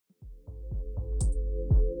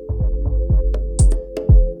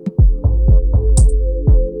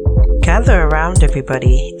Gather around,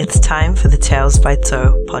 everybody. It's time for the Tales by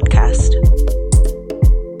Toe podcast.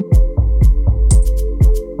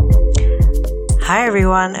 Hi,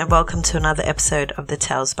 everyone, and welcome to another episode of the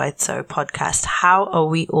Tales by Toe podcast. How are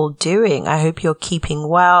we all doing? I hope you're keeping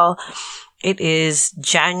well. It is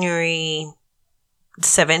January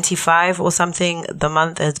 75 or something. The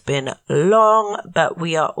month has been long, but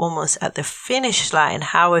we are almost at the finish line.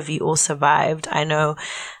 How have you all survived? I know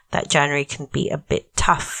that January can be a bit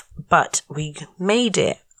tough, but we made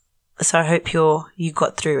it. So I hope you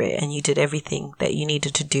got through it and you did everything that you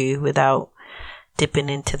needed to do without dipping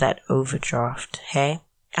into that overdraft. Hey,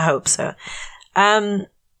 I hope so. And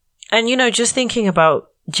just thinking about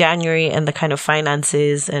January and the kind of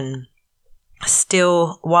finances, and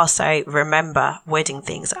still, whilst I remember wedding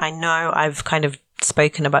things, I know I've kind of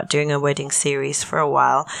spoken about doing a wedding series for a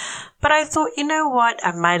while, but I thought, you know what,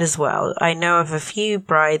 I might as well. I know of a few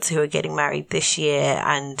brides who are getting married this year,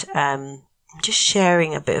 and I'm just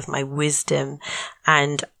sharing a bit of my wisdom.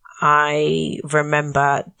 And I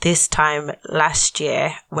remember this time last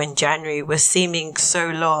year when January was seeming so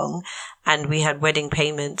long and we had wedding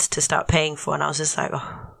payments to start paying for, and I was just like,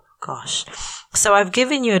 oh gosh. So I've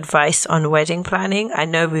given you advice on wedding planning. I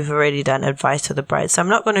know we've already done advice for the bride, so I'm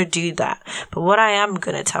not going to do that. But what I am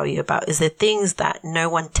going to tell you about is the things that no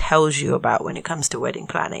one tells you about when it comes to wedding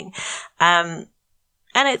planning. And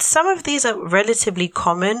some of these are relatively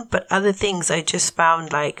common, but other things I just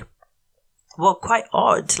found quite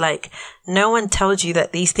odd. Like, no one tells you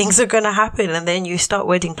that these things are going to happen, and then you start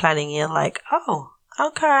wedding planning and you're like, oh,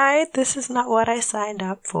 okay, this is not what I signed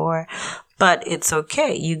up for. But it's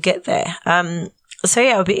okay, you get there. So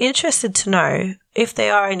yeah, I'll be interested to know if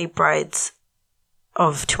there are any brides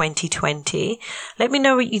of 2020. Let me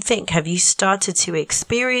know what you think. Have you started to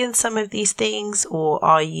experience some of these things, or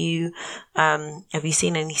have you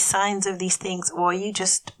seen any signs of these things, or are you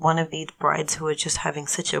just one of these brides who are just having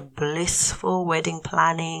such a blissful wedding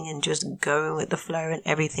planning and just going with the flow and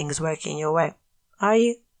everything's working your way? Are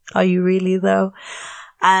you? Are you really though?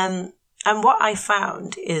 And what I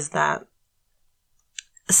found is that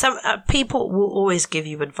some people will always give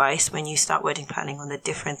you advice when you start wedding planning on the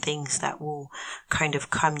different things that will kind of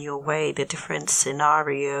come your way, the different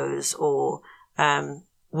scenarios, or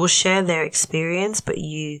will share their experience, but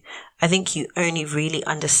I think you only really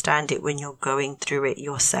understand it when you're going through it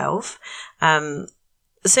yourself. So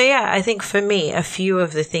yeah, I think for me, a few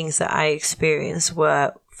of the things that I experienced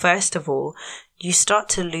were, first of all, you start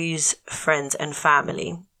to lose friends and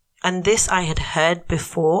family. And this I had heard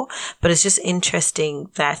before, but it's just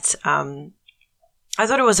interesting that I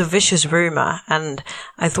thought it was a vicious rumor, and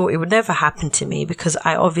I thought it would never happen to me because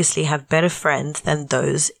I obviously have better friends than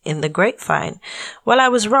those in the grapevine. Well, I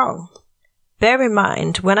was wrong. Bear in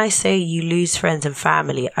mind, when I say you lose friends and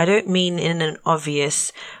family, I don't mean in an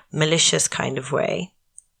obvious, malicious kind of way.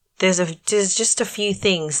 There's just a few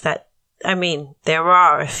things that, there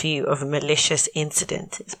are a few of malicious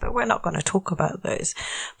incidents, but we're not going to talk about those.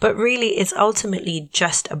 But really, it's ultimately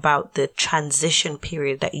just about the transition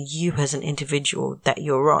period that you as an individual that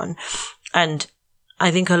you're on. And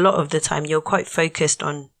I think a lot of the time you're quite focused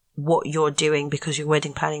on what you're doing because you're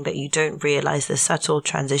wedding planning, that you don't realize the subtle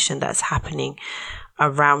transition that's happening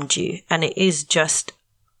around you. And it is just,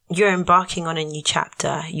 you're embarking on a new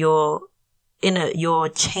chapter. You're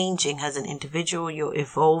changing as an individual, you're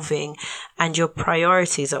evolving, and your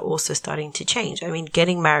priorities are also starting to change.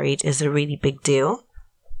 Getting married is a really big deal,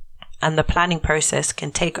 and the planning process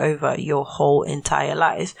can take over your whole entire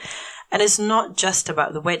life. And it's not just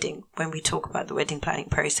about the wedding. When we talk about the wedding planning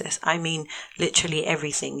process, I mean literally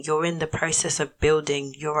everything. You're in the process of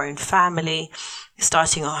building your own family,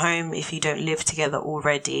 starting a home if you don't live together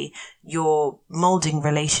already. You're molding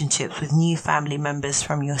relationships with new family members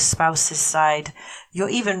from your spouse's side. You're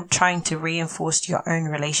even trying to reinforce your own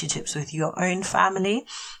relationships with your own family.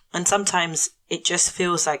 And sometimes it just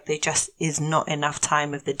feels like there just is not enough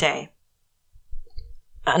time of the day.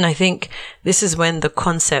 And I think this is when the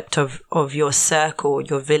concept of your circle,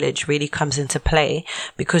 your village really comes into play,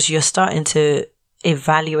 because you're starting to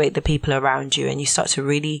evaluate the people around you, and you start to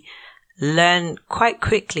really learn quite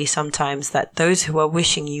quickly sometimes that those who are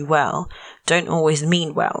wishing you well don't always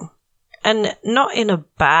mean well. And not in a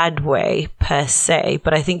bad way per se,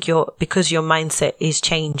 but I think because your mindset is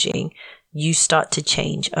changing, you start to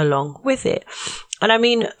change along with it.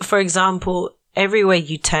 And for example, everywhere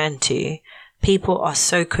you turn to, people are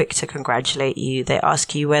so quick to congratulate you. They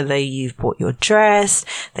ask you whether you've bought your dress.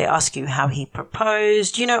 They ask you how he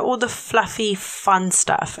proposed, all the fluffy, fun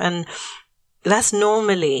stuff. And that's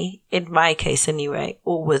normally, in my case anyway,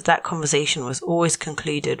 that conversation was always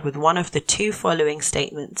concluded with one of the two following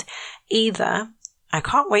statements. Either I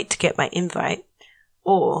can't wait to get my invite,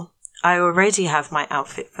 or I already have my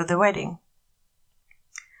outfit for the wedding.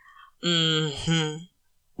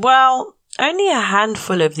 Well, only a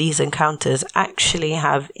handful of these encounters actually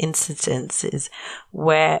have incidences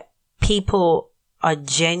where people are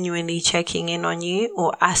genuinely checking in on you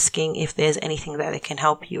or asking if there's anything that they can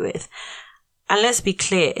help you with. And let's be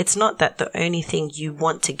clear, it's not that the only thing you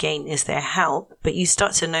want to gain is their help, but you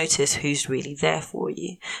start to notice who's really there for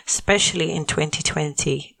you, especially in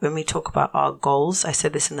 2020 when we talk about our goals. I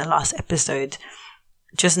said this in the last episode.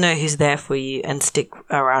 Just know who's there for you and stick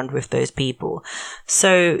around with those people.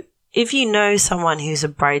 So if you know someone who's a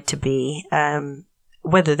bride-to-be,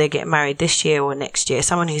 whether they get married this year or next year,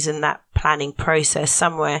 someone who's in that planning process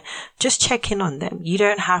somewhere, just check in on them. You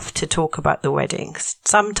don't have to talk about the weddings.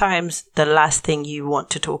 Sometimes the last thing you want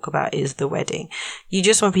to talk about is the wedding. You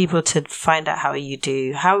just want people to find out how you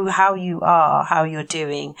do, how you are, how you're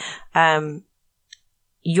doing.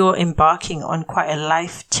 You're embarking on quite a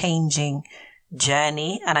life-changing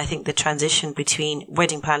journey. And I think the transition between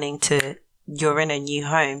wedding planning to you're in a new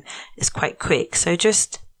home is quite quick. So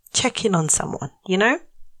just check in on someone, you know?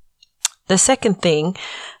 The second thing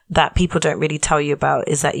that people don't really tell you about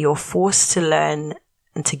is that you're forced to learn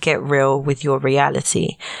and to get real with your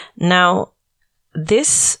reality. Now,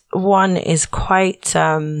 this one is quite,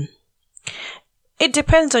 it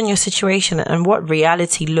depends on your situation, and what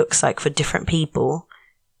reality looks like for different people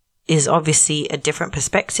is obviously a different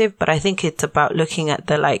perspective, but I think it's about looking at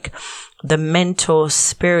the mental,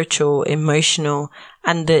 spiritual, emotional,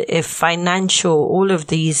 and the financial, all of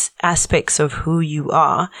these aspects of who you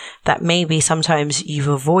are that maybe sometimes you've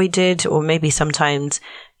avoided, or maybe sometimes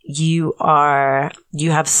you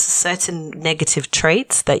have certain negative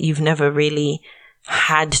traits that you've never really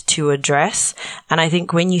had to address. And I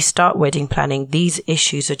think when you start wedding planning, these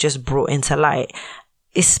issues are just brought into light,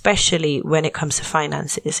 especially when it comes to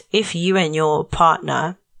finances. If you and your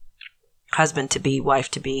partner, husband to be, wife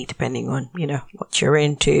to be, depending on, what you're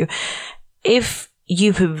into, if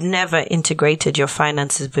you have never integrated your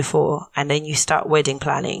finances before and then you start wedding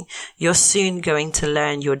planning, you're soon going to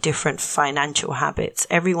learn your different financial habits.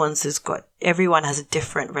 Everyone has a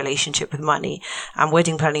different relationship with money, and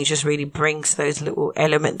wedding planning just really brings those little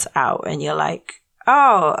elements out, and you're like,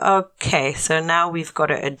 oh, okay, so now we've got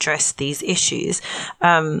to address these issues.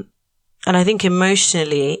 And I think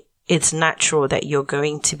emotionally, it's natural that you're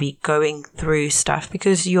going to be going through stuff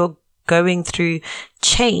because you're going through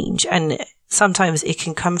change. And sometimes it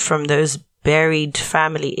can come from those buried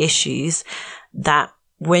family issues that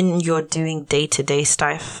when you're doing day-to-day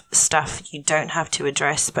stuff you don't have to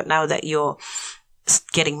address. But now that you're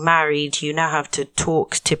getting married, you now have to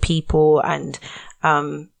talk to people and,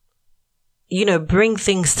 bring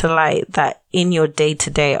things to light that in your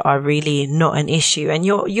day-to-day are really not an issue. And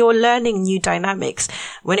you're learning new dynamics.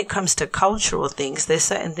 When it comes to cultural things, there's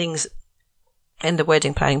certain things in the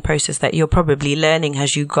wedding planning process that you're probably learning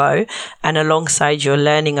as you go. And alongside you're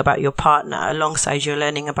learning about your partner, alongside you're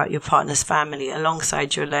learning about your partner's family,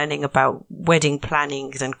 alongside you're learning about wedding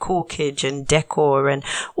plannings and corkage and decor and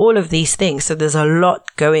all of these things. So there's a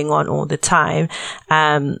lot going on all the time.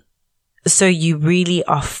 So you really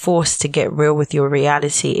are forced to get real with your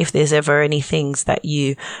reality. If there's ever any things that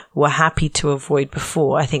you were happy to avoid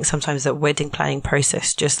before, I think sometimes the wedding planning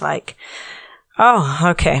process just like, oh,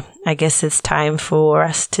 okay, I guess it's time for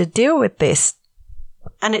us to deal with this.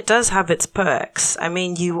 And it does have its perks. I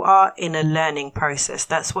mean, you are in a learning process.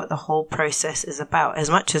 That's what the whole process is about.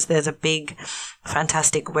 As much as there's a big,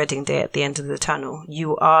 fantastic wedding day at the end of the tunnel,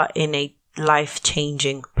 you are in a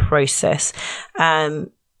life-changing process.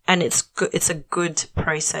 And it's a good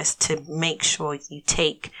process to make sure you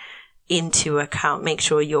take into account, make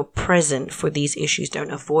sure you're present for these issues,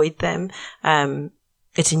 don't avoid them.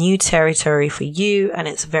 It's a new territory for you, and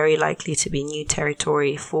it's very likely to be new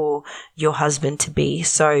territory for your husband to be.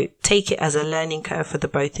 So take it as a learning curve for the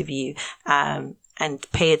both of you, and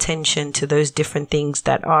pay attention to those different things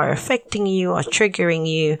that are affecting you or triggering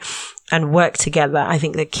you, and work together. I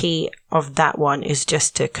think the key of that one is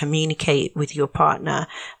just to communicate with your partner,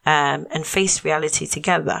 and face reality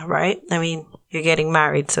together, right? I mean, you're getting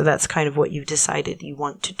married, so that's kind of what you've decided you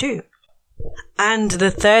want to do. And the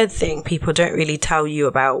third thing people don't really tell you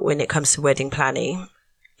about when it comes to wedding planning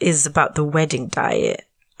is about the wedding diet.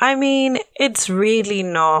 I mean, it's really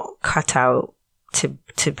not cut out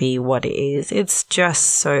to be what it is. It's just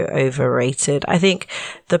so overrated. I think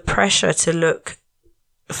the pressure to look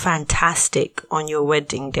fantastic on your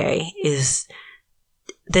wedding day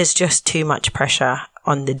there's just too much pressure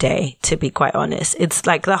on the day, to be quite honest. It's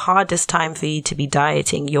like the hardest time for you to be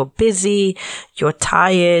dieting. You're busy, you're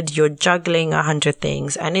tired, you're juggling 100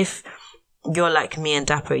 things. And if you're like me and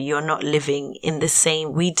Dapper, you're not living in the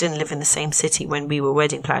same, we didn't live in the same city when we were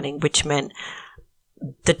wedding planning, which meant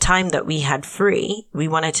the time that we had free, we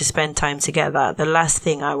wanted to spend time together. The last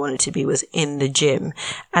thing I wanted to be was in the gym.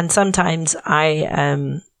 And sometimes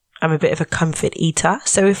I'm a bit of a comfort eater.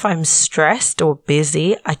 So if I'm stressed or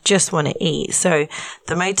busy, I just want to eat. So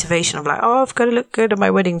the motivation of like, oh, I've got to look good on my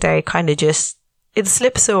wedding day kind of just, it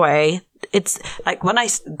slips away. It's like when I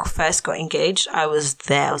first got engaged, I was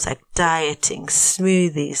there. I was like dieting,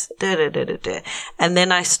 smoothies, and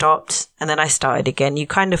then I stopped and then I started again. You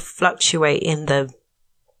kind of fluctuate in the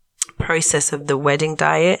process of the wedding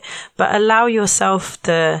diet, but allow yourself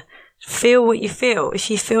to feel what you feel.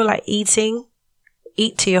 If you feel like eating,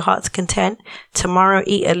 eat to your heart's content. Tomorrow,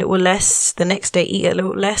 eat a little less. The next day, eat a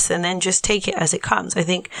little less, and then just take it as it comes. I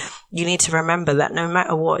think you need to remember that no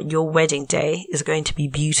matter what, your wedding day is going to be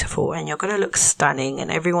beautiful and you're going to look stunning and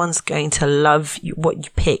everyone's going to love you, what you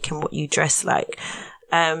pick and what you dress like.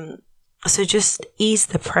 So just ease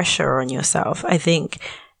the pressure on yourself. I think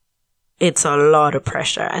it's a lot of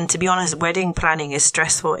pressure. And to be honest, wedding planning is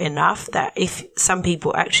stressful enough that if some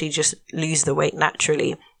people actually just lose the weight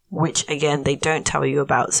naturally, which again, they don't tell you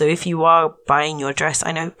about. So if you are buying your dress,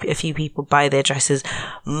 I know a few people buy their dresses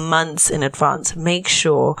months in advance. Make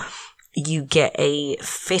sure you get a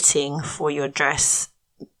fitting for your dress,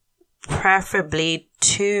 preferably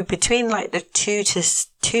between like the 2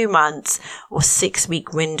 months or 6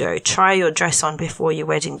 week window. Try your dress on before your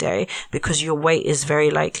wedding day because your weight is very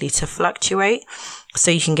likely to fluctuate.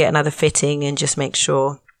 So you can get another fitting and just make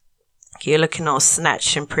sure you're looking all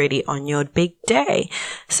snatched and pretty on your big day.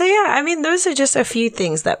 So yeah, I mean, those are just a few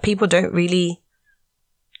things that people don't really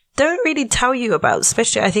tell you about.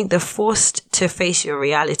 Especially, I think they're forced to face your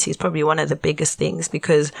reality is probably one of the biggest things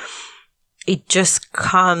because it just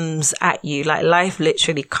comes at you. Like life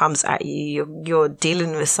literally comes at you. You're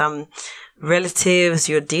dealing with some relatives.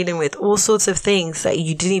 You're dealing with all sorts of things that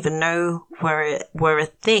you didn't even know were a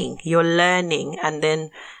thing. You're learning, and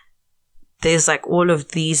then there's like all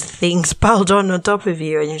of these things piled on top of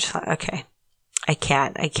you and you're just like, okay, I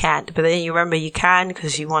can't. But then you remember you can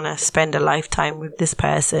because you want to spend a lifetime with this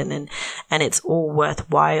person and it's all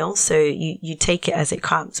worthwhile. So you take it as it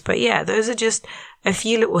comes. But yeah, those are just a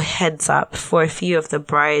few little heads up for a few of the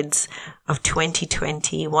brides of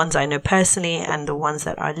 2020, ones I know personally and the ones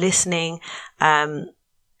that are listening. I'm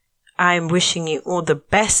wishing you all the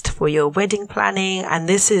best for your wedding planning. And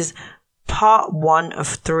this is part 1 of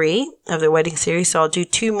 3 of the wedding series. So I'll do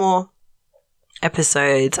 2 more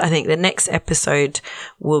episodes. I think the next episode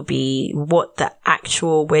will be what the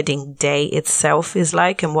actual wedding day itself is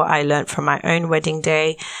like and what I learned from my own wedding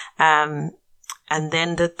day. And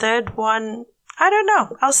then the third one, I don't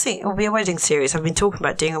know. I'll see. It will be a wedding series. I've been talking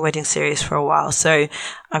about doing a wedding series for a while. So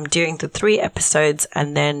I'm doing the 3 episodes,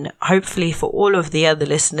 and then hopefully for all of the other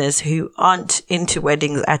listeners who aren't into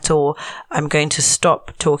weddings at all, I'm going to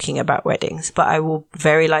stop talking about weddings, but I will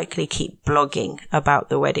very likely keep blogging about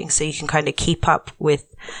the wedding. So you can kind of keep up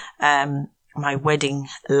with, my wedding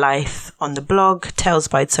life on the blog,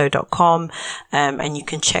 talesbytso.com. And you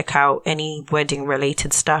can check out any wedding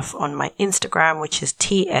related stuff on my Instagram, which is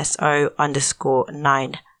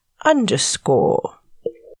TSO_9_.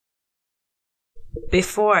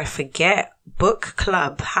 Before I forget, book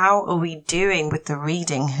club. How are we doing with the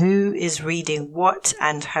reading? Who is reading what?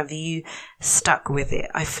 And have you stuck with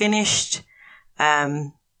it? I finished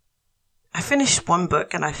one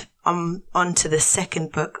book and I'm on to the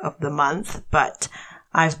second book of the month, but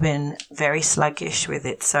I've been very sluggish with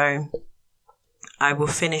it. So I will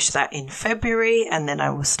finish that in February and then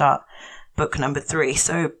I will start book number 3.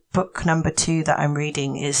 So book number 2 that I'm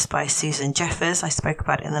reading is by Susan Jeffers. I spoke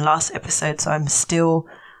about it in the last episode, so I'm still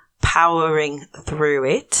powering through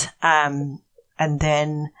it. And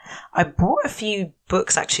then I bought a few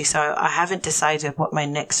books actually, so I haven't decided what my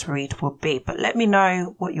next read will be. But let me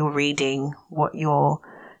know what you're reading, what you're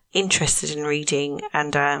interested in reading,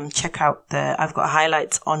 and check out I've got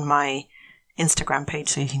highlights on my Instagram page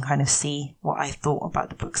so you can kind of see what I thought about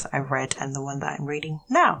the books that I've read and the one that I'm reading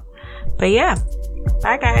now. But yeah,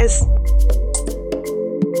 bye guys.